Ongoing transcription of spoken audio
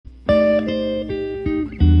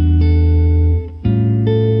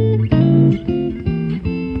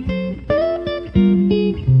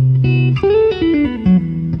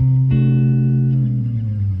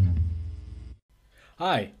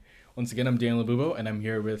Once again, I'm Daniel Labubo, and I'm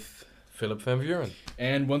here with... Philip van Vuren.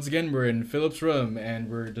 And once again, we're in Philip's room, and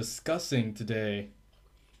we're discussing today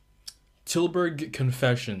Tilburg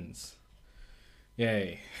Confessions.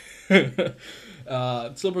 Yay.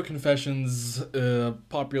 Tilburg Confessions,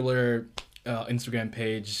 popular Instagram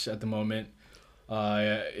page at the moment.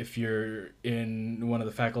 If you're in one of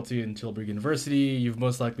the faculty in Tilburg University, you've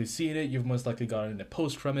most likely seen it. You've most likely gotten a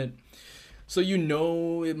post from it. So you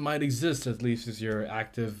know it might exist, at least if you're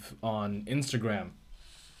active on Instagram.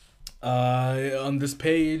 On this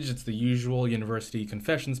page, it's the usual university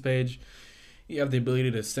confessions page. You have the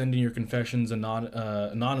ability to send in your confessions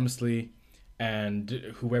anonymously, and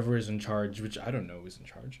whoever is in charge, which I don't know who's in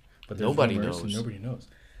charge, but there's Nobody rumors knows. and nobody knows.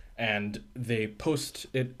 And they post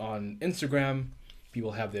it on Instagram.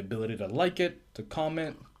 People have the ability to like it, to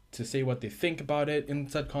comment, to say what they think about it in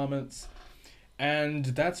said comments. And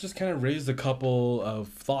that's just kind of raised a couple of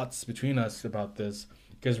thoughts between us about this,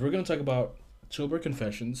 because we're going to talk about Tilburg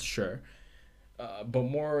Confessions, sure, but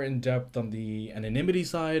more in depth on the anonymity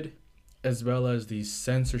side, as well as the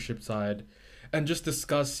censorship side, and just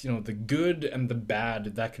discuss, the good and the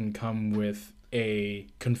bad that can come with a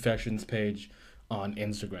confessions page on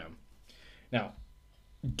Instagram. Now,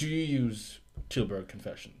 do you use Tilburg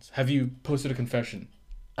Confessions? Have you posted a confession?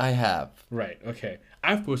 I have. Right. Okay.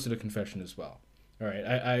 I've posted a confession as well. All right.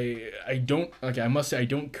 I don't. Okay. I must say I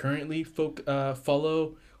don't currently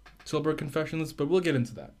follow Tilburg Confessions, but we'll get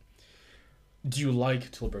into that. Do you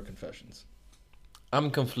like Tilburg Confessions?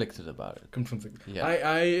 I'm conflicted about it. Yeah.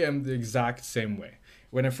 I am the exact same way.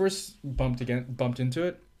 When I first bumped into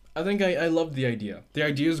it, I think I loved the idea. The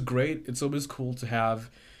idea is great. It's always cool to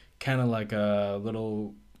have kind of like a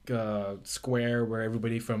little square where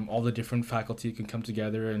everybody from all the different faculty can come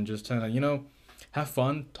together and just kind of, have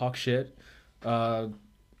fun, talk shit,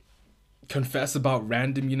 confess about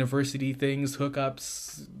random university things,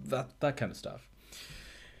 hookups, that kind of stuff.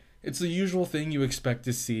 It's the usual thing you expect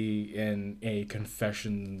to see in a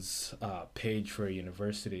confessions page for a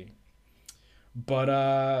university. But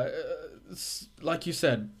like you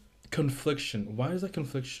said, confliction. Why is that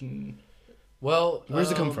confliction? Well, Where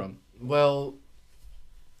does it come from? Well,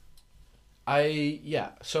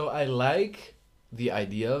 so I like the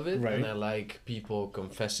idea of it, Right. and I like people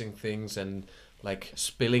confessing things and like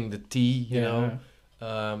spilling the tea, you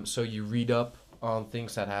know. So you read up on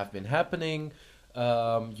things that have been happening.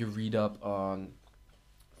 You read up on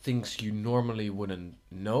things you normally wouldn't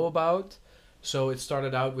know about. So it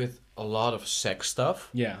started out with a lot of sex stuff.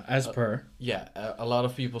 Yeah, as per. Yeah, a lot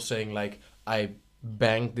of people saying like, I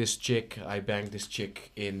banged this chick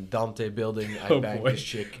in Dante building. I Oh, banged boy.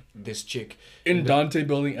 this chick In Dante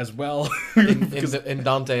building as well. in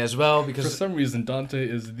Dante as well, For because some reason, Dante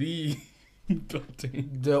is the Dante.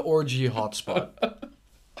 the orgy hotspot. But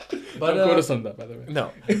don't quote us on that, by the way.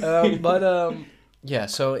 No, yeah.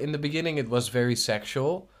 So in the beginning, it was very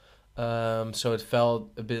sexual. So it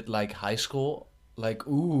felt a bit like high school. Like,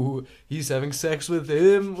 ooh, he's having sex with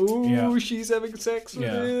him. Ooh, Yeah. she's having sex with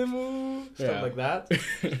Yeah. him. Ooh, stuff Yeah. like that.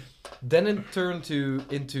 Then it turned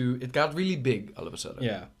into it got really big all of a sudden.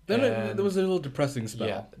 Yeah. Then And- there was a little depressing spell.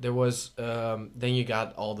 Yeah, there was. Then you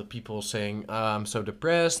got all the people saying, "I'm so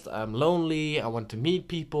depressed. I'm lonely. I want to meet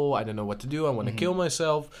people. I don't know what to do. I want to kill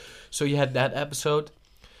myself." So you had that episode,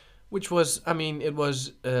 which was, I mean, it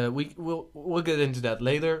was. We'll get into that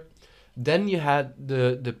later. Then you had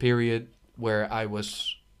the period where I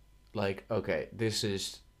was like, okay, this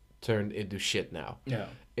is turned into shit now. Yeah.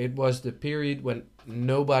 It was the period when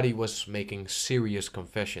nobody was making serious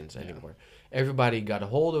confessions anymore. Everybody got a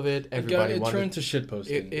hold of it. Everybody It wanted. turned to shit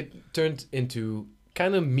posting. It turned into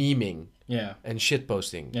kind of memeing Yeah. and shit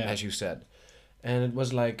posting, Yeah. as you said. And it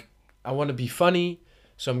was like, I want to be funny,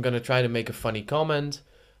 so I'm gonna try to make a funny comment,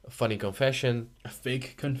 a funny confession, A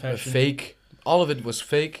fake a confession. fake. All of it was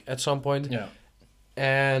fake at some point. Yeah.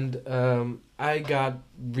 And I got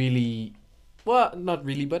really, well, not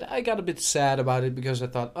really, but I got a bit sad about it because I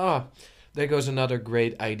thought, there goes another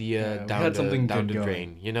great idea Yeah, we down had the something down good the going.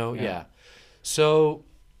 drain, you know? Yeah. Yeah. So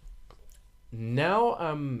now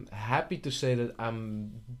I'm happy to say that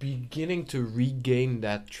I'm beginning to regain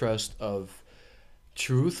that trust of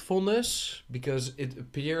truthfulness, because it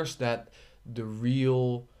appears that the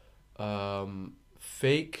real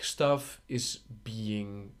fake stuff is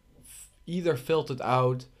being either filtered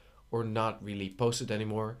out or not really posted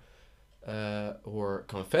anymore, or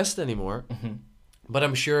confessed anymore. Mhm. But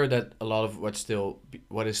I'm sure that a lot of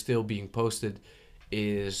what is still being posted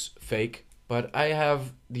is fake. But I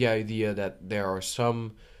have the idea that there are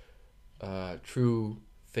some true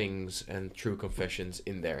things and true confessions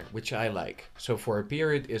in there, which I like. So for a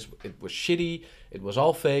period, it was shitty. It was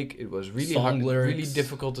all fake. It was really Song hard, lyrics. really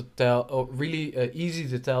difficult to tell, or really easy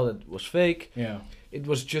to tell that it was fake. Yeah. It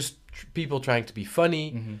was just people trying to be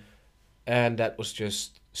funny, and that was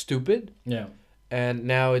just stupid. Yeah. And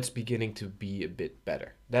now it's beginning to be a bit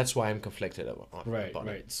better. That's why I'm conflicted Right, upon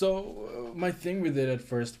it. right. So my thing with it at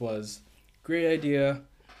first was great idea,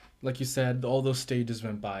 like you said. All those stages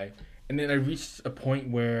went by, and then I reached a point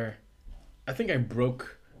where I think I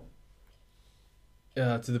broke.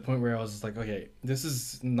 To the point where I was just like, okay, this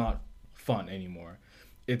is not fun anymore.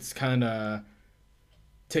 It's kind of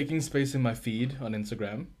taking space in my feed on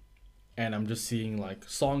Instagram, and I'm just seeing like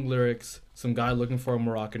song lyrics, some guy looking for a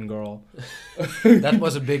Moroccan girl. That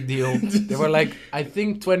was a big deal. There were like, I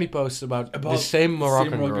think 20 posts about the same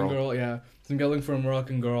Moroccan girl. Yeah, some guy looking for a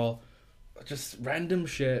Moroccan girl, just random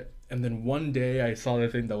shit. And then one day I saw the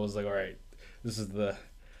thing that was like, all right, this is the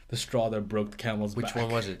straw that broke the camel's back. Which one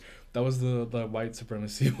was it? That was the white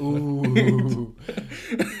supremacy one. Ooh.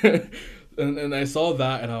 and I saw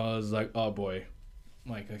that and I was like, oh boy.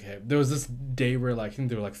 Like, okay. There was this day where like I think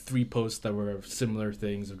there were like 3 posts that were similar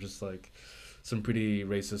things of just like some pretty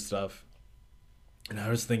racist stuff. And I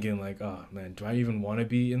was thinking like, oh man, do I even want to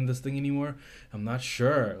be in this thing anymore? I'm not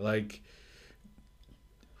sure. Like,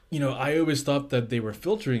 I always thought that they were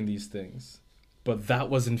filtering these things, but that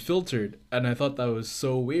wasn't filtered, and I thought that was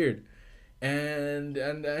so weird. And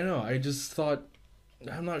I know, I just thought,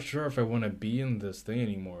 I'm not sure if I want to be in this thing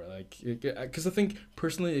anymore. Like, because I think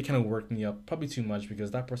personally it kind of worked me up probably too much,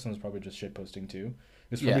 because that person was probably just shit posting too.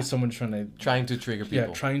 It's probably someone trying to trigger people.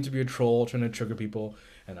 Yeah, trying to be a troll, trying to trigger people,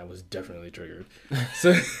 and I was definitely triggered.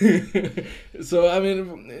 So, so I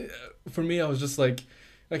mean, for me, I was just like,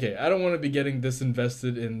 okay, I don't want to be getting this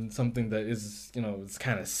invested in something that is, it's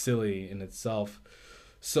kind of silly in itself.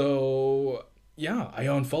 So yeah, I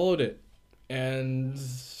unfollowed it. And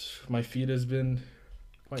my feed has been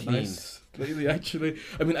quite nice lately, actually.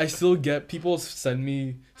 I mean, I still get people send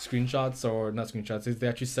me screenshots, or not screenshots. They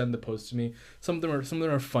actually send the posts to me. Some of them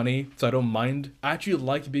are funny, so I don't mind. I actually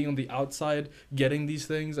like being on the outside, getting these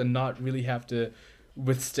things, and not really have to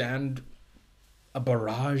withstand a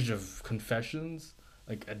barrage of confessions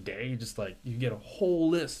like a day. Just like you get a whole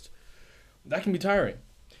list. That can be tiring.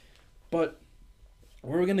 But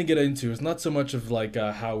what we're gonna get into is not so much of like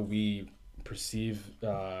how we perceive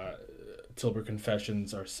Tilburg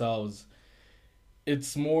Confessions ourselves.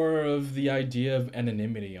 It's more of the idea of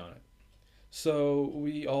anonymity on it. So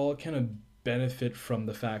we all kind of benefit from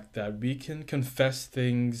the fact that we can confess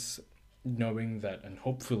things knowing that, and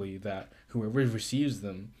hopefully that whoever receives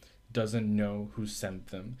them doesn't know who sent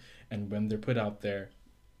them, and when they're put out there,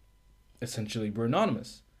 essentially we're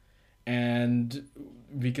anonymous. And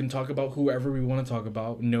we can talk about whoever we want to talk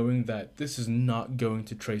about, knowing that this is not going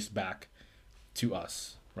to trace back to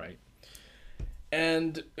us, right?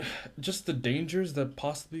 And just the dangers that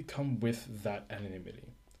possibly come with that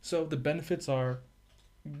anonymity. So the benefits are,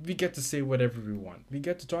 we get to say whatever we want. We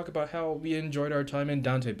get to talk about how we enjoyed our time in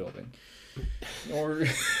Dante Building, or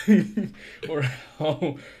or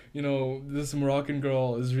how this Moroccan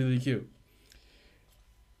girl is really cute.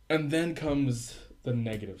 And then comes the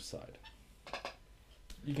negative side.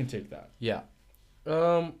 You can take that. Yeah.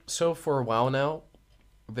 So for a while now,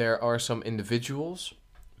 there are some individuals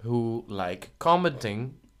who like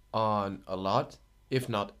commenting on a lot, if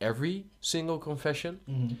not every single confession.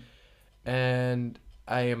 Mm-hmm. And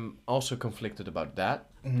I am also conflicted about that,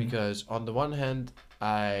 because on the one hand,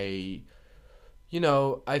 I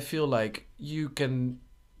feel like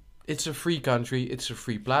it's a free country, it's a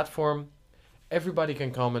free platform. Everybody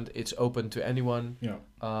can comment, it's open to anyone.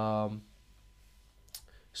 Yeah.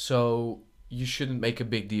 So you shouldn't make a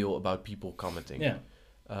big deal about people commenting. Yeah.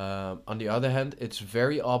 On the other hand, it's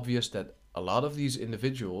very obvious that a lot of these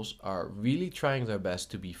individuals are really trying their best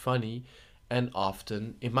to be funny, and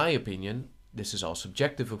often, in my opinion, this is all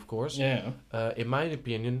subjective, of course. Yeah. In my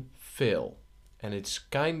opinion, fail, and it's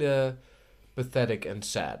kind of pathetic and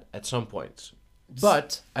sad at some points.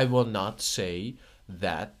 But I will not say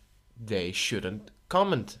that they shouldn't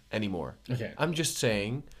comment anymore. Okay. I'm just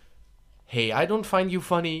saying, hey, I don't find you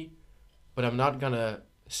funny, but I'm not gonna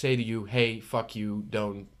say to you, hey, fuck you,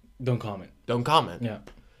 don't comment. Don't comment. Yeah.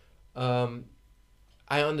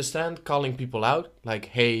 I understand calling people out, like,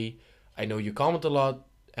 hey, I know you comment a lot,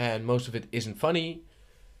 and most of it isn't funny,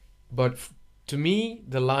 but to me,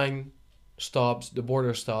 the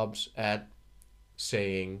border stops at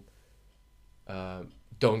saying,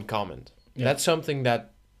 don't comment. Yeah. That's something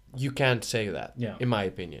that you can't say that, in my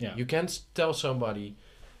opinion. Yeah. You can't tell somebody,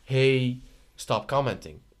 hey, stop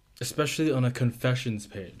commenting. Especially on a confessions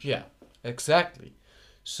page. Yeah, exactly.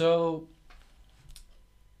 So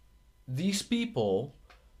these people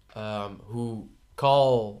who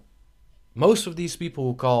call, most of these people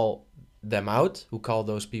who call them out, who call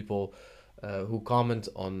those people who comment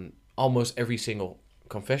on almost every single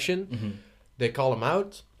confession, they call them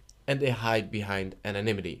out and they hide behind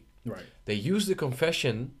anonymity. Right. They use the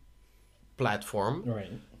confession platform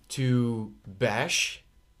Right. to bash,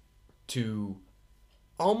 to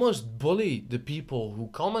almost bully the people who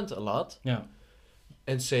comment a lot Yeah.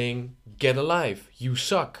 and saying, get a life, you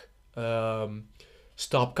suck,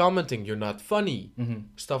 stop commenting, you're not funny,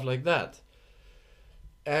 stuff like that.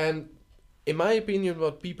 And in my opinion,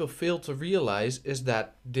 what people fail to realize is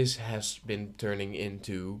that this has been turning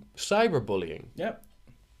into cyberbullying. Yep.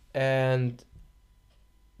 And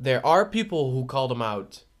there are people who call them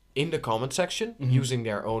out in the comment section using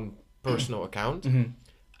their own personal account.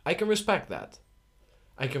 I can respect that.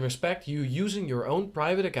 I can respect you using your own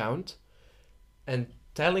private account and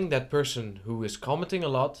telling that person who is commenting a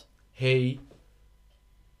lot, hey,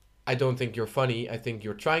 I don't think you're funny. I think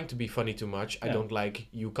you're trying to be funny too much. I Yeah. don't like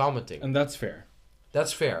you commenting. And that's fair.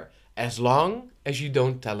 That's fair. As long as you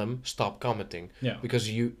don't tell them stop commenting. Yeah. Because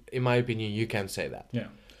you, in my opinion, you can't say that. Yeah.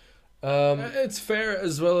 Um, It's fair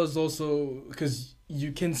as well as also because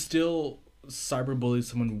you can still cyberbully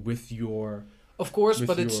someone with your. Of course, with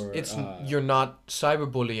but it's your, you're not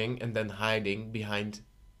cyberbullying and then hiding behind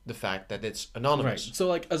the fact that it's Right. anonymous. So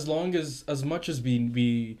like as much as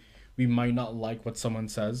we might not like what someone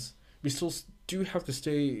says, we still do have to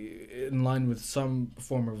stay in line with some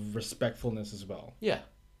form of respectfulness as well. Yeah,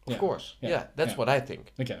 of Yeah. course. Yeah. Yeah, that's Yeah. what I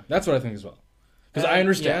think. Okay, that's what I think as well. Because I And,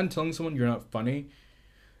 understand telling someone you're not funny,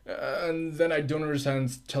 and then I don't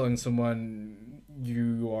understand telling someone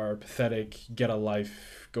you are pathetic, get a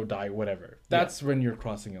life, go die, whatever. That's when you're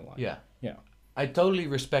crossing a line. Yeah. Yeah. I totally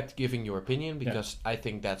respect giving your opinion because I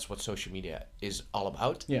think that's what social media is all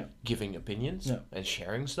about. Yeah. Giving opinions Yeah. and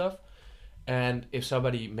sharing stuff. And if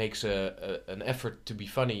somebody makes an effort to be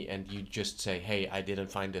funny and you just say, hey, I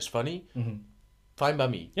didn't find this funny, fine by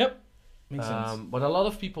me. Yep. Makes sense. What a lot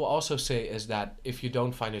of people also say is that if you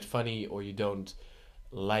don't find it funny or you don't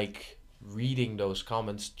like reading those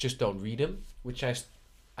comments, just don't read them, which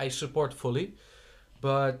I support fully.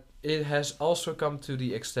 But it has also come to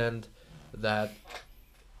the extent that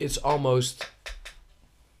it's almost,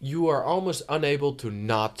 you are almost unable to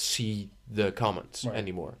not see the comments Right.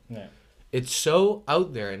 anymore. Yeah. It's so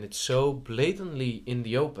out there and it's so blatantly in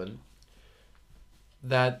the open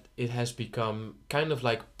that it has become kind of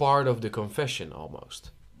like part of the confession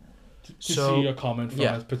almost. To So- see a comment from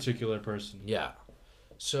yeah. a particular person. Yeah.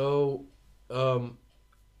 So,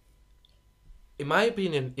 in my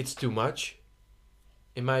opinion, it's too much.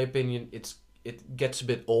 In my opinion, it gets a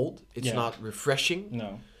bit old. It's Yeah. not refreshing.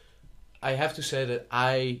 No. I have to say that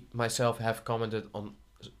I myself have commented on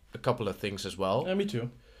a couple of things as well. Yeah, me too.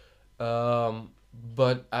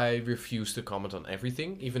 But I refuse to comment on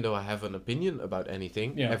everything, even though I have an opinion about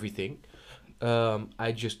anything, Yeah. everything.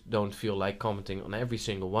 I just don't feel like commenting on every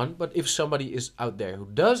single one. But if somebody is out there who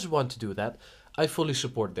does want to do that, I fully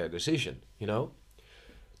support their decision, you know?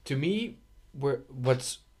 To me,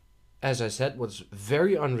 as I said, what's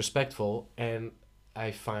very unrespectful and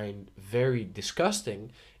I find very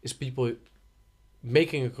disgusting is people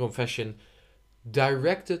making a confession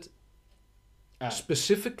directed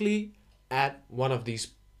specifically at one of these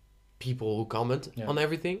people who comment Yeah. on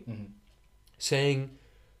everything, saying,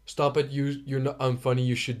 "Stop it! You're not unfunny.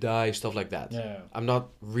 You should die." Stuff like that. Yeah. I'm not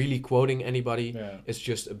really quoting anybody. Yeah. It's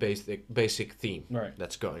just a basic theme Right.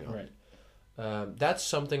 that's going on. Right. That's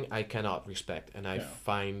something I cannot respect and I Yeah.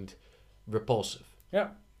 find repulsive. Yeah.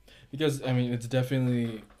 Because I mean, it's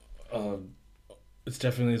definitely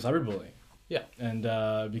cyberbullying. Yeah. And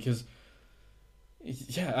because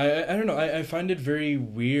yeah, I don't know. I find it very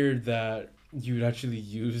weird that you would actually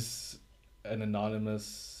use an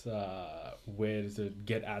anonymous way to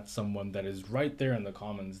get at someone that is right there in the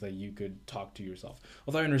comments that you could talk to yourself.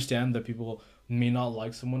 Although I understand that people may not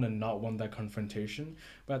like someone and not want that confrontation,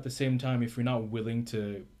 but at the same time, if you're not willing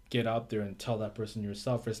to get out there and tell that person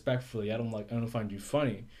yourself respectfully, I don't find you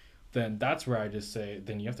funny, then that's where I just say,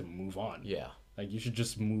 then you have to move on. Yeah. Like you should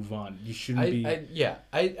just move on. You shouldn't be.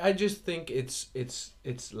 I just think it's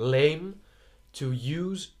lame to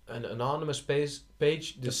use an anonymous page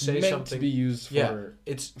to It's say meant something. to be used for. Yeah,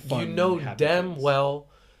 it's fun you know and happy damn things. well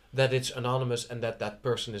that it's anonymous and that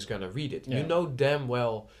person is gonna read it. Yeah. You know damn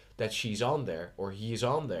well that she's on there or he's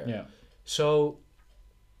on there. Yeah. So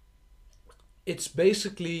it's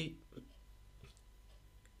basically,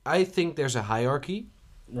 I think there's a hierarchy.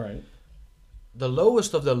 Right. The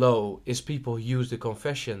lowest of the low is people who use the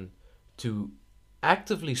confession to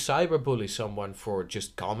actively cyberbully someone for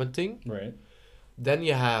just commenting. Right. Then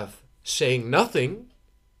you have saying nothing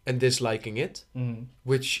and disliking it, Mm-hmm.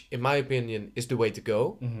 which, in my opinion, is the way to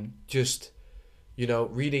go. Mm-hmm. Just,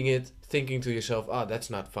 reading it, thinking to yourself, "Ah, that's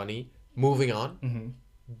not funny," moving on, Mm-hmm.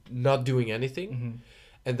 not doing anything. Mm-hmm.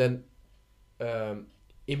 And then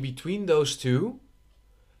in between those two,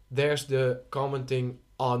 there's the commenting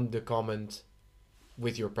on the comment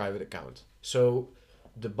with your private account. So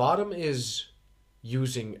the bottom is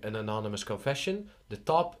using an anonymous confession. The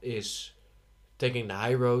top is taking the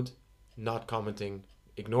high road, not commenting,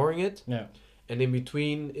 ignoring it. Yeah. And in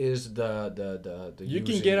between is the You can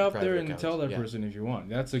using get out private there and account. tell that Yeah. person if you want.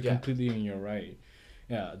 That's Yeah. completely in your right.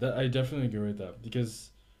 Yeah, I definitely agree with that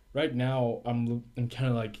because right now I'm kind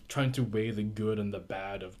of like trying to weigh the good and the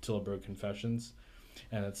bad of Tilburg Confessions,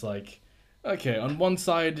 and it's like, okay, on one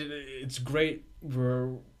side it's great.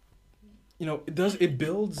 It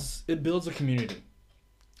builds a community.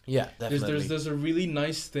 Yeah, definitely. There's a really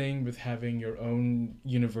nice thing with having your own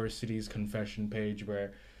university's confession page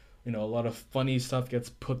where, a lot of funny stuff gets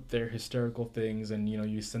put there, hysterical things, and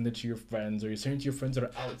you send it to your friends, or you send it to your friends that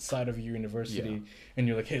are outside of your university, Yeah. and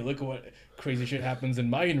you're like, hey, look at what crazy shit happens in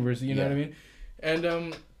my university. You know what I Yeah. mean?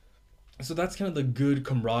 And so that's kind of the good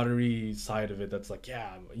camaraderie side of it. That's like,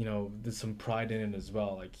 yeah, there's some pride in it as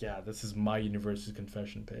well. Like, yeah, this is my university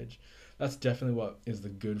confession page. That's definitely what is the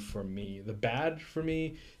good for me. The bad for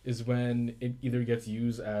me is when it either gets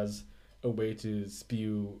used as a way to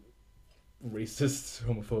spew racist,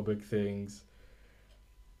 homophobic things,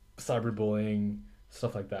 cyberbullying,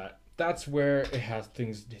 stuff like that. That's where it has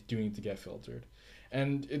things do need to get filtered.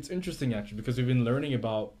 And it's interesting actually because we've been learning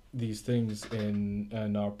about these things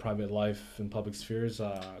in our private life and public spheres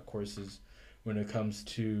courses when it comes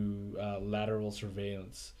to lateral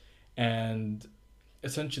surveillance. And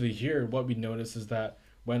essentially here what we notice is that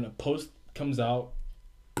when a post comes out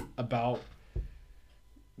about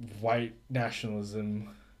white nationalism,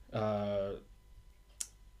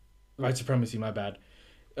 white supremacy, my bad,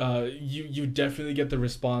 you definitely get the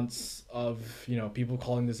response of people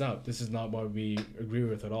calling this out. This is not what we agree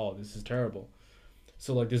with at all. This is terrible.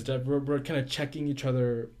 So like this, we're kind of checking each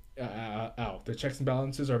other out. The checks and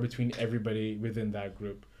balances are between everybody within that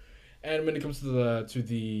group. And when it comes to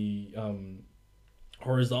the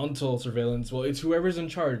horizontal surveillance, well, it's whoever's in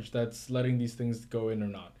charge that's letting these things go in or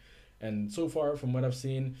not. And so far, from what I've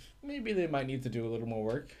seen, maybe they might need to do a little more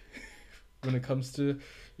work when it comes to,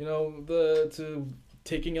 to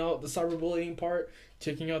taking out the cyberbullying part,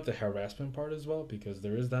 taking out the harassment part as well, because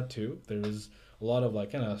there is that too. There is a lot of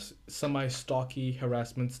like kind of semi-stalky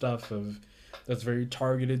harassment stuff that's very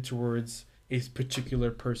targeted towards a particular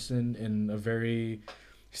person in a very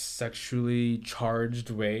sexually charged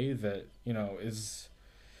way that is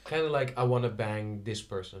Kind of like, I want to bang this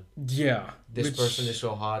person. Yeah. This person is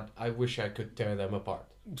so hot, I wish I could tear them apart.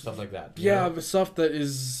 Stuff like that. Yeah, the stuff that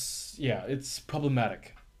is, it's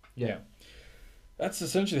problematic. Yeah. That's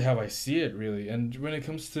essentially how I see it, really. And when it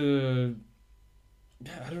comes to,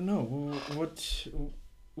 I don't know,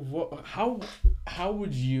 how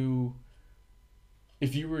would you,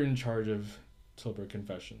 if you were in charge of Tilburg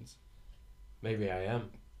Confessions? Maybe I am.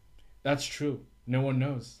 That's true. No one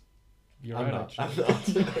knows. You're I'm right, not. actually.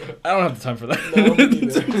 I'm not. I don't have the time for that. No, me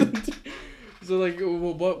neither. So, like,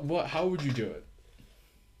 what? How would you do it?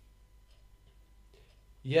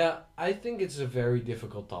 Yeah, I think it's a very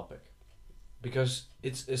difficult topic. Because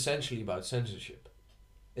it's essentially about censorship.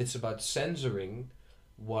 It's about censoring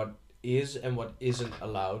what is and what isn't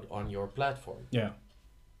allowed on your platform. Yeah.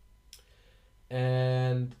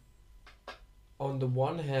 And on the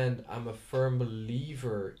one hand, I'm a firm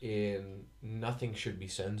believer in nothing should be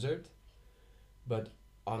censored. But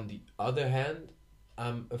on the other hand,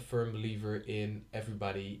 I'm a firm believer in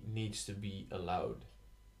everybody needs to be allowed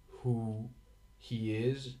who he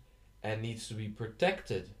is and needs to be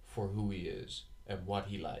protected for who he is and what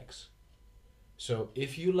he likes. So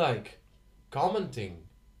if you like commenting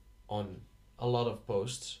on a lot of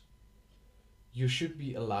posts, you should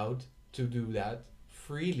be allowed to do that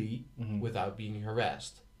freely without being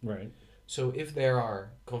harassed. Right. So if there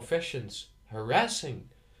are confessions harassing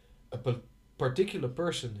a particular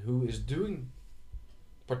person who is doing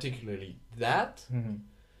particularly that,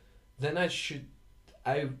 then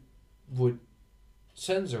I would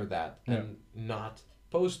censor that and not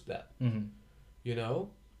post that.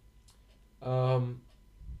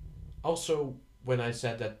 Also, when I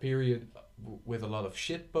said that period with a lot of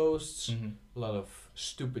shit posts, a lot of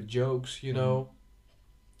stupid jokes,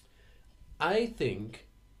 I think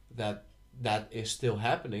that is still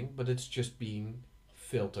happening, but it's just being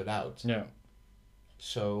filtered out. Yeah.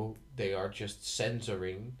 So they are just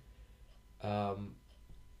censoring um,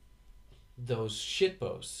 those shit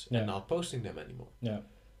posts Yeah. and not posting them anymore. Yeah.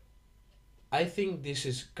 I think this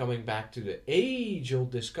is coming back to the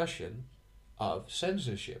age-old discussion of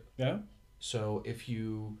censorship. Yeah. So if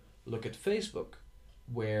you look at Facebook,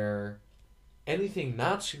 where anything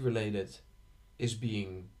Nazi-related is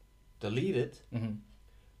being deleted, Mm-hmm.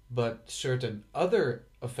 but certain other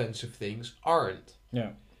offensive things aren't.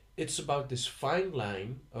 Yeah. It's about this fine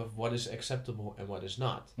line of what is acceptable and what is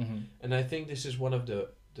not. Mm-hmm. And I think this is one of the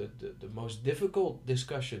most difficult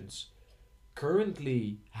discussions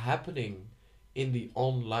currently happening in the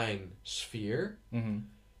online sphere Mm-hmm.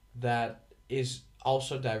 that is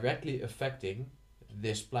also directly affecting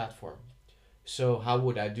this platform. So how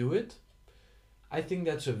would I do it? I think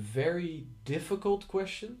that's a very difficult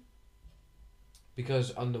question,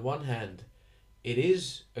 because on the one hand, it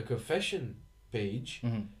is a confession page,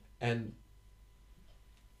 Mm-hmm. and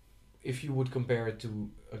if you would compare it to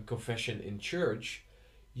a confession in church,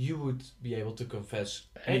 you would be able to confess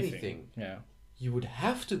anything. Yeah. You would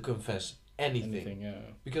have to confess anything, Yeah.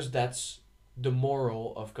 because that's the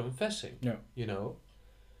moral of confessing. Yeah. You know?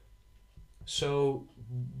 So,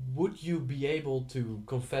 would you be able to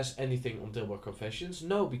confess anything on Tilburg Confessions?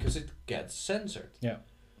 No, because it gets censored. Yeah.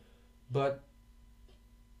 But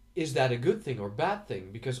is that a good thing or bad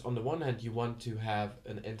thing? Because on the one hand, you want to have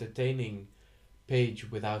an entertaining page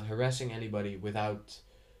without harassing anybody, without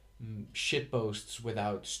shit posts,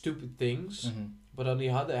 without stupid things. Mm-hmm. But on the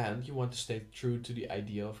other hand, you want to stay true to the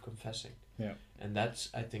idea of confessing. Yeah. And that's,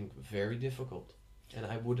 I think, very difficult. And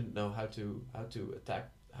I wouldn't know how to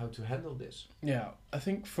handle this. Yeah, I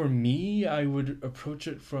think for me, I would approach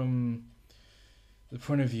it from the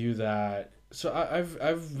point of view that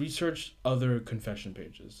I've researched other confession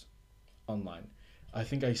pages online. I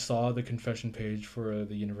think I saw the confession page for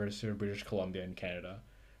the University of British Columbia in Canada,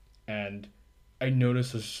 and I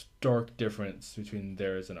noticed a stark difference between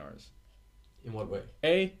theirs and ours. In what way?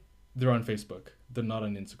 A, they're on Facebook. They're not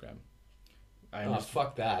on Instagram.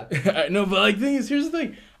 Fuck that. I know, but like, thing is, here's the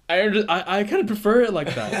thing. I kind of prefer it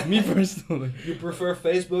like that. Me personally. You prefer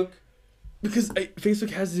Facebook? Because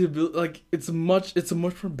Facebook has the ability, like, it's a much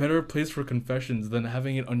more better place for confessions than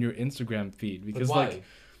having it on your Instagram feed. Because But why? like,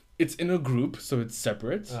 it's in a group, so it's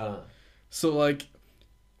separate. So like,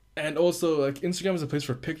 and also like Instagram is a place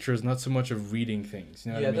for pictures, not so much of reading things.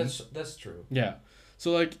 You know what I mean? that's true. Yeah.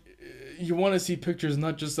 So like, you want to see pictures,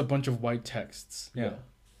 not just a bunch of white texts. Yeah.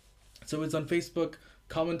 So it's on Facebook.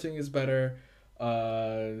 Commenting is better.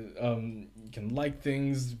 You can like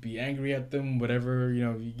things, be angry at them, whatever, you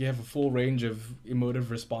know, you have a full range of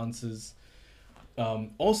emotive responses.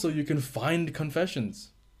 Also, you can find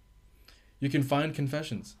confessions.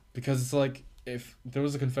 Because it's like, if there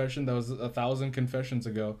was a confession that was 1,000 confessions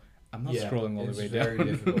ago, I'm not scrolling all the way down. It's very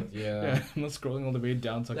difficult, yeah. I'm not scrolling all the way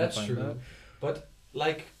down so I That's can find true. that. But,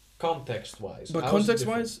 like, context-wise. But how is it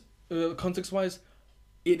context-wise,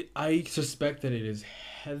 I suspect that it is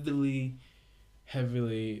heavily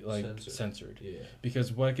like censored. Yeah.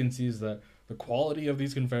 Because what I can see is that the quality of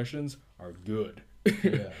these confessions are good.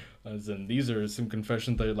 Yeah. As in, these are some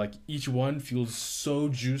confessions that like each one feels so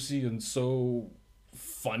juicy and so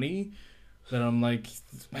funny that I'm like,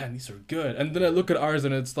 man, these are good. And then I look at ours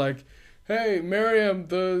and it's like, hey, Miriam,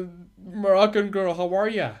 the Moroccan girl, how are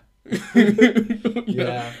ya?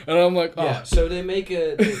 Yeah. And I'm like, oh. Yeah, so they make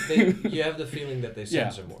you have the feeling that they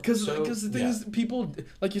censor more. Because the thing is, people,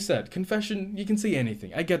 like you said, confession, you can say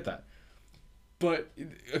anything. I get that. But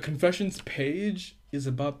a confessions page is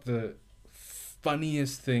about the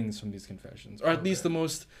funniest things from these confessions. Or at least the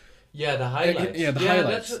most... Yeah, the highlights. Yeah, the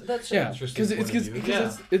highlights. That's an interesting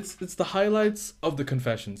Because it's the highlights of the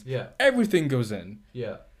confessions. Yeah. Everything goes in.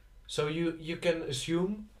 Yeah. So you can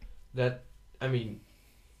assume that, I mean,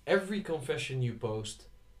 every confession you post,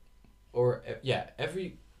 or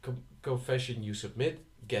every confession you submit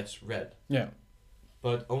gets read. Yeah.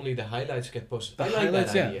 But only the highlights get posted. The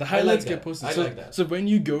highlights get posted. I like that. So when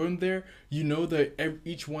you go in there, you know that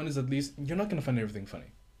each one is at least, you're not gonna find everything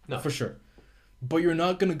funny. No. For sure. But you're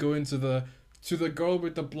not gonna go into to the girl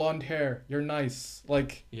with the blonde hair, you're nice.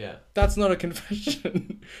 Like, yeah. That's not a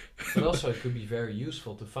confession. But also it could be very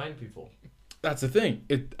useful to find people. That's the thing.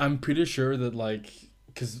 I'm pretty sure that, like,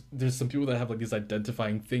 because there's some people that have like this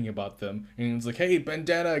identifying thing about them, and it's like, hey,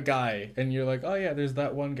 bandana guy, and you're like, oh yeah, there's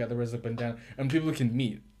that one guy that wears a bandana, and people can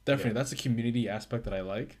meet. Definitely, that's a community aspect that I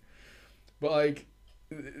like. But like,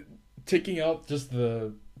 taking out just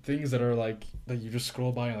the things that are like that you just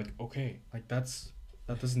scroll by and like, okay, like that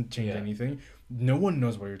doesn't change anything. No one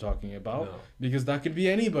knows what you're talking about because that could be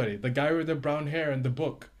anybody. The guy with the brown hair in the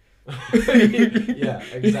book. Yeah,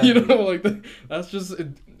 exactly. You know, like that's just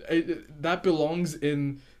that belongs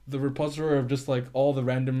in the repository of just like all the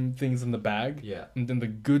random things in the bag. Yeah. And then the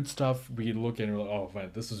good stuff we look at and we're like, oh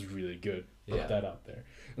man, this is really good. Put Yeah. that out there.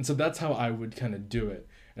 And so that's how I would kind of do it.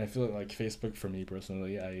 And I feel like Facebook for me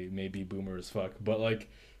personally, I may be boomer as fuck, but like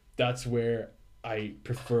that's where I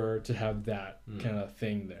prefer to have that kind of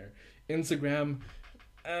thing there. Instagram,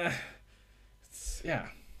 yeah.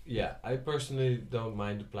 Yeah, I personally don't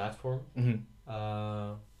mind the platform.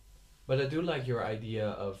 But I do like your idea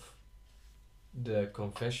of the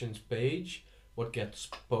confessions page. What gets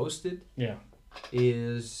posted Yeah.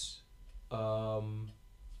 is are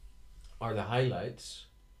the highlights,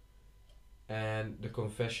 and the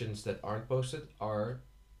confessions that aren't posted are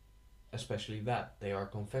especially that they are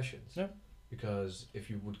confessions. Yeah. Because if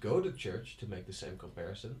you would go to church to make the same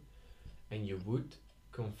comparison, and you would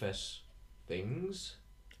confess things,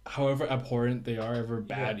 However abhorrent they are, ever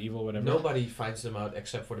bad, evil, whatever. nobody finds them out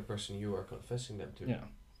except for the person you are confessing them to. Yeah.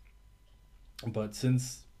 But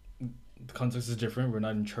since the context is different, we're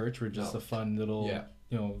not in church, we're just No. a fun little,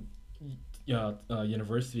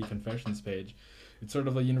 university confessions page. It's sort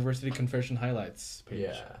of a university confession highlights page.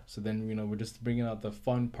 Yeah. So then, we're just bringing out the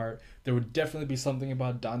fun part. There would definitely be something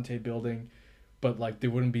about Dante building, but like there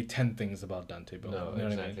wouldn't be 10 things about Dante building. No, You know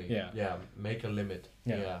exactly. what I mean? Yeah. Yeah, make a limit.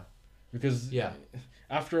 Yeah. Because Yeah.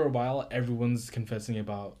 after a while, everyone's confessing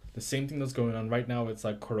about the same thing that's going on right now. It's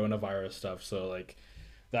like coronavirus stuff, so like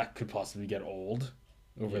that could possibly get old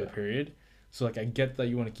over the Yeah. period. So like I get that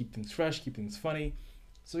you want to keep things fresh, keep things funny.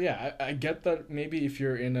 So yeah, I get that maybe if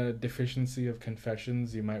you're in a deficiency of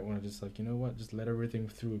confessions, you might want to just like, you know what, just let everything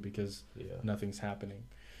through because nothing's happening.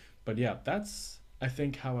 But yeah, that's I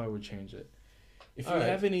think how I would change it. If you Alright.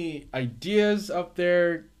 have any ideas out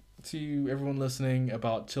there to everyone listening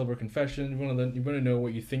about Tilburg Confession, you want to know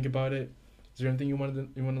what you think about it. Is there anything you want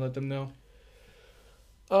to let them know?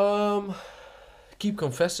 Keep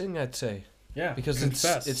confessing, I'd say, Yeah, because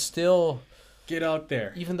confess. it's still, Get out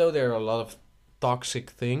there. even though there are a lot of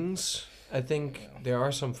toxic things, I think there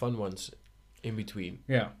are some fun ones in between.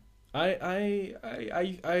 Yeah, I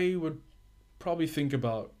would probably think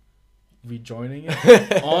about rejoining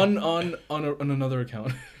it on another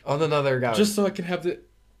account. On another guy. Just so I can have it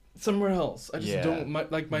somewhere else. I just Yeah. don't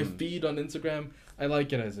my feed on Instagram. I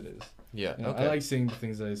like it as it is. yeah. You know, Okay. I like seeing the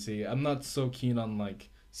things that I see. I'm not so keen on like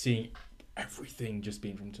seeing everything just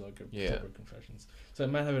being from Tilburg Confessions. So I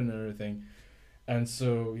might have another thing. And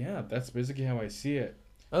so yeah, that's basically how I see it.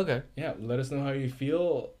 Okay. Yeah, let us know how you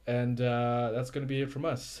feel, and that's gonna be it from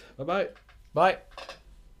us. Bye bye. Bye.